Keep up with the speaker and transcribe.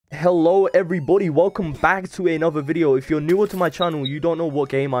Hello everybody, welcome back to another video. If you're newer to my channel, you don't know what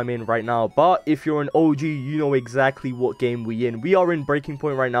game I'm in right now, but if you're an OG, you know exactly what game we in. We are in Breaking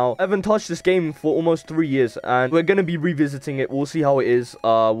Point right now. I haven't touched this game for almost 3 years, and we're gonna be revisiting it. We'll see how it is.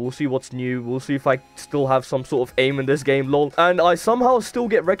 We'll see what's new. We'll see if I still have some sort of aim in this game, lol. And I somehow still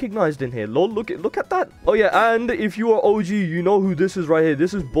get recognized in here, lol. Look at that. Oh yeah, and if you are OG, you know who this is right here.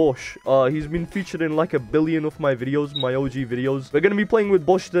 This is Bosch. He's been featured in like a billion of my videos, my OG videos. We're gonna be playing with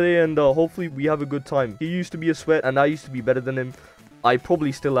Bosch today, and hopefully we have a good time. He used to be a sweat and I used to be better than him. I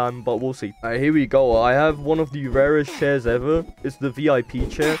probably still am, but we'll see. Alright, here we go. I have one of the rarest chairs ever. It's the VIP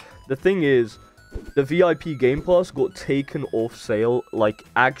chair. The thing is, the VIP Game Pass got taken off sale like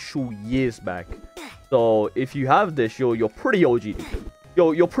actual years back. So if you have this, you're pretty OG.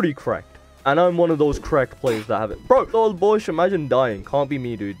 You're pretty cracked. And I'm one of those cracked players that have it. Bro, lol, Bosh, imagine dying. Can't be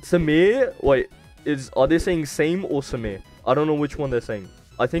me, dude. Samir? Wait, are they saying same or Samir? I don't know which one they're saying.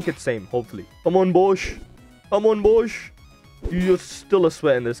 I think it's same, hopefully. Come on, Bosch. Come on, Bosch. You're still a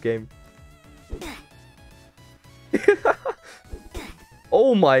sweat in this game.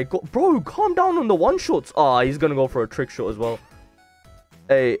 Oh my god. Bro, calm down on the one-shots. Ah, he's gonna go for a trick shot as well.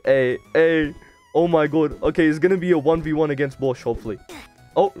 Hey. Oh my god. Okay, it's gonna be a 1v1 against Bosch, hopefully.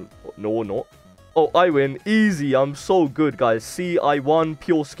 Oh, no, not. Oh, I win. Easy. I'm so good, guys. See, I won.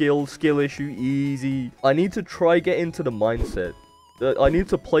 Pure skill issue. Easy. I need to try get into the mindset. I need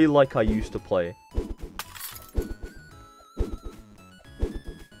to play like I used to play.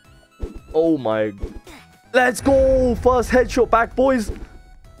 Oh my. Let's go. First headshot back, boys.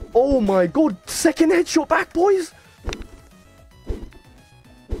 Oh my god. Second headshot back, boys.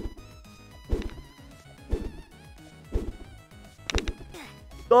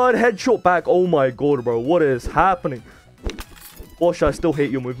 Third headshot back. Oh my god, bro. What is happening? Bosch, I still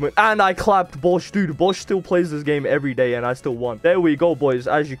hate your movement. And I clapped Bosch, dude. Bosch still plays this game every day, and I still won. There we go, boys.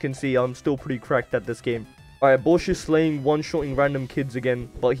 As you can see, I'm still pretty cracked at this game. Alright, Bosch is slaying one-shotting random kids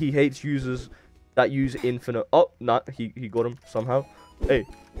again, but he hates users that use infinite. Oh, nah, he got him somehow. Hey,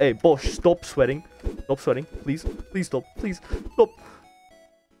 Bosch, stop sweating. Stop sweating. Please stop. Please stop.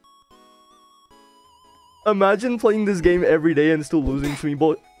 Imagine playing this game every day and still losing to me,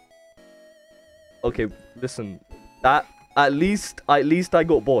 but... Okay, listen. At least I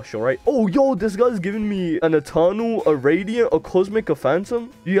got Bosch, alright? Oh, yo, this guy's giving me an Eternal, a Radiant, a Cosmic, a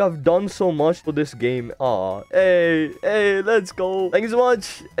Phantom. You have done so much for this game. Ah, hey, let's go. Thank you so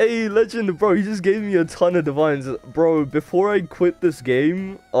much. Hey, legend, bro, he just gave me a ton of divines. Bro, before I quit this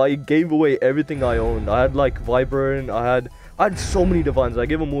game, I gave away everything I owned. I had, like, Vibrant. I had so many divines. I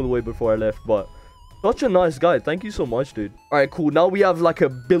gave them all away before I left, but... Such a nice guy. Thank you so much, dude. Alright, cool. Now we have like a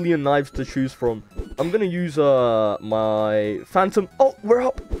billion knives to choose from. I'm gonna use my Phantom. Oh, we're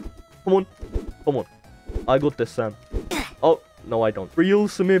up. Come on. I got this, Sam. Oh, no, I don't. Real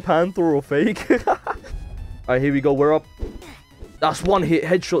Samir Panther or fake? Alright, here we go. We're up. That's one hit.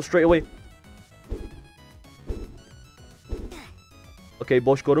 Headshot straight away. Okay,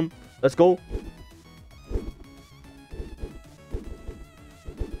 Bosch got him. Let's go.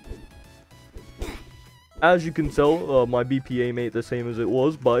 As you can tell, my BPA ain't the same as it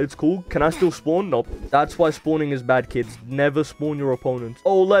was, but it's cool. Can I still spawn? Nope. That's why spawning is bad, kids. Never spawn your opponents.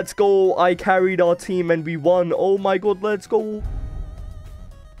 Oh, let's go. I carried our team and we won. Oh my god, let's go.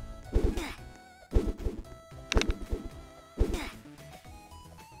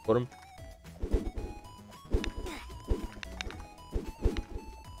 Got him.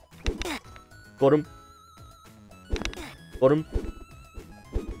 Got him. Got him.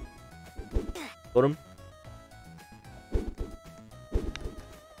 Got him.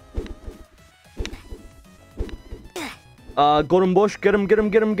 Got him, Bosch. Get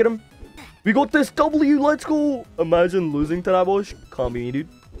him. We got this W. Let's go. Imagine losing to that, Bosch. Can't be me, dude.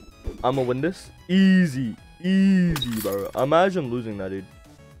 I'ma win this. Easy, bro. Imagine losing that, dude.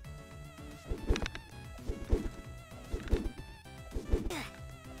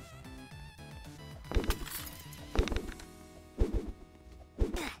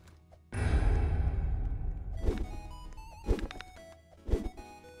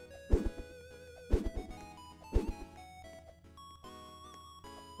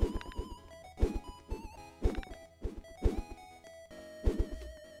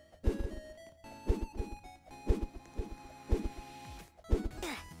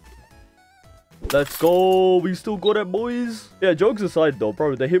 Let's go. We still got it, boys. Yeah, jokes aside, though,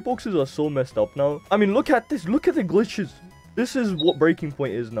 bro, the hitboxes are so messed up now. I mean, look at this. Look at the glitches. This is what Breaking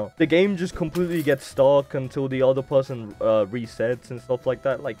Point is now. The game just completely gets stuck until the other person resets and stuff like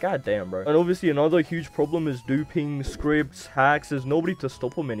that. Like, goddamn, bro. And obviously, another huge problem is duping, scripts, hacks. There's nobody to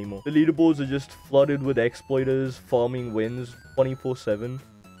stop them anymore. The leaderboards are just flooded with exploiters, farming wins 24/7.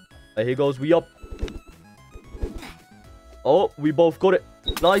 There he goes. We up. Oh, we both got it.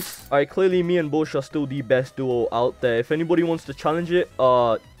 Nice. All right, clearly me and Bush are still the best duo out there. If anybody wants to challenge it,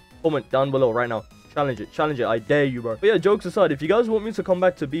 comment down below right now. Challenge it, I dare you, bro. But yeah, jokes aside, if you guys want me to come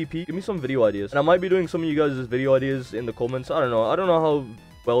back to BP, give me some video ideas. And I might be doing some of you guys' video ideas in the comments. I don't know how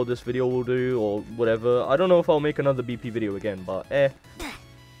well this video will do or whatever. I don't know if I'll make another BP video again, but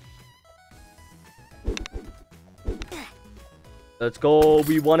Let's go.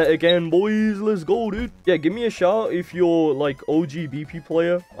 We won it again, boys. Let's go, dude. Yeah, give me a shout if you're like OG BP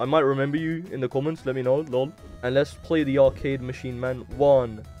player. I might remember you in the comments. Let me know, lol. And let's play the arcade machine, man.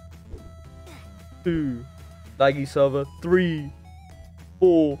 1, 2, laggy server, 3,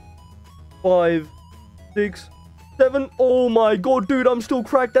 4, 5, 6, 7. Oh my god, dude, I'm still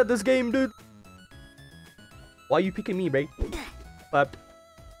cracked at this game, dude. Why are you picking me, bro? Clapped.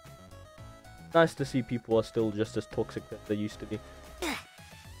 Nice to see people are still just as toxic as they used to be.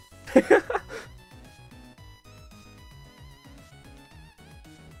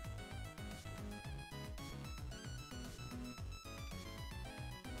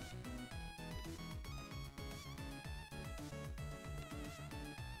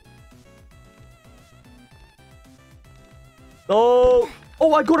 No!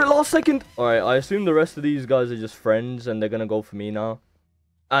 Oh, I got it last second! Alright, I assume the rest of these guys are just friends and they're gonna go for me now.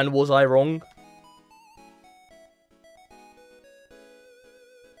 And was I wrong?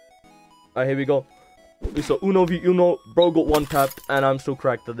 Alright, here we go. So, uno v uno. Bro got one tapped and I'm still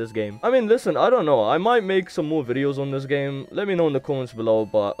cracked at this game. I mean, listen, I don't know. I might make some more videos on this game. Let me know in the comments below,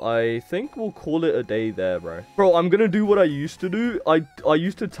 but I think we'll call it a day there, bro. Bro, I'm gonna do what I used to do. I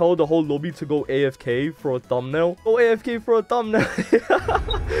used to tell the whole lobby to go AFK for a thumbnail. Go AFK for a thumbnail.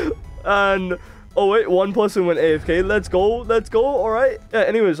 And... oh wait, one person went AFK. Let's go, alright. Yeah,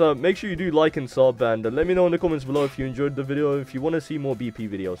 anyways, make sure you do like and sub, and let me know in the comments below if you enjoyed the video, if you want to see more BP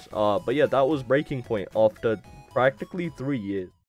videos. But yeah, that was Breaking Point after practically 3 years.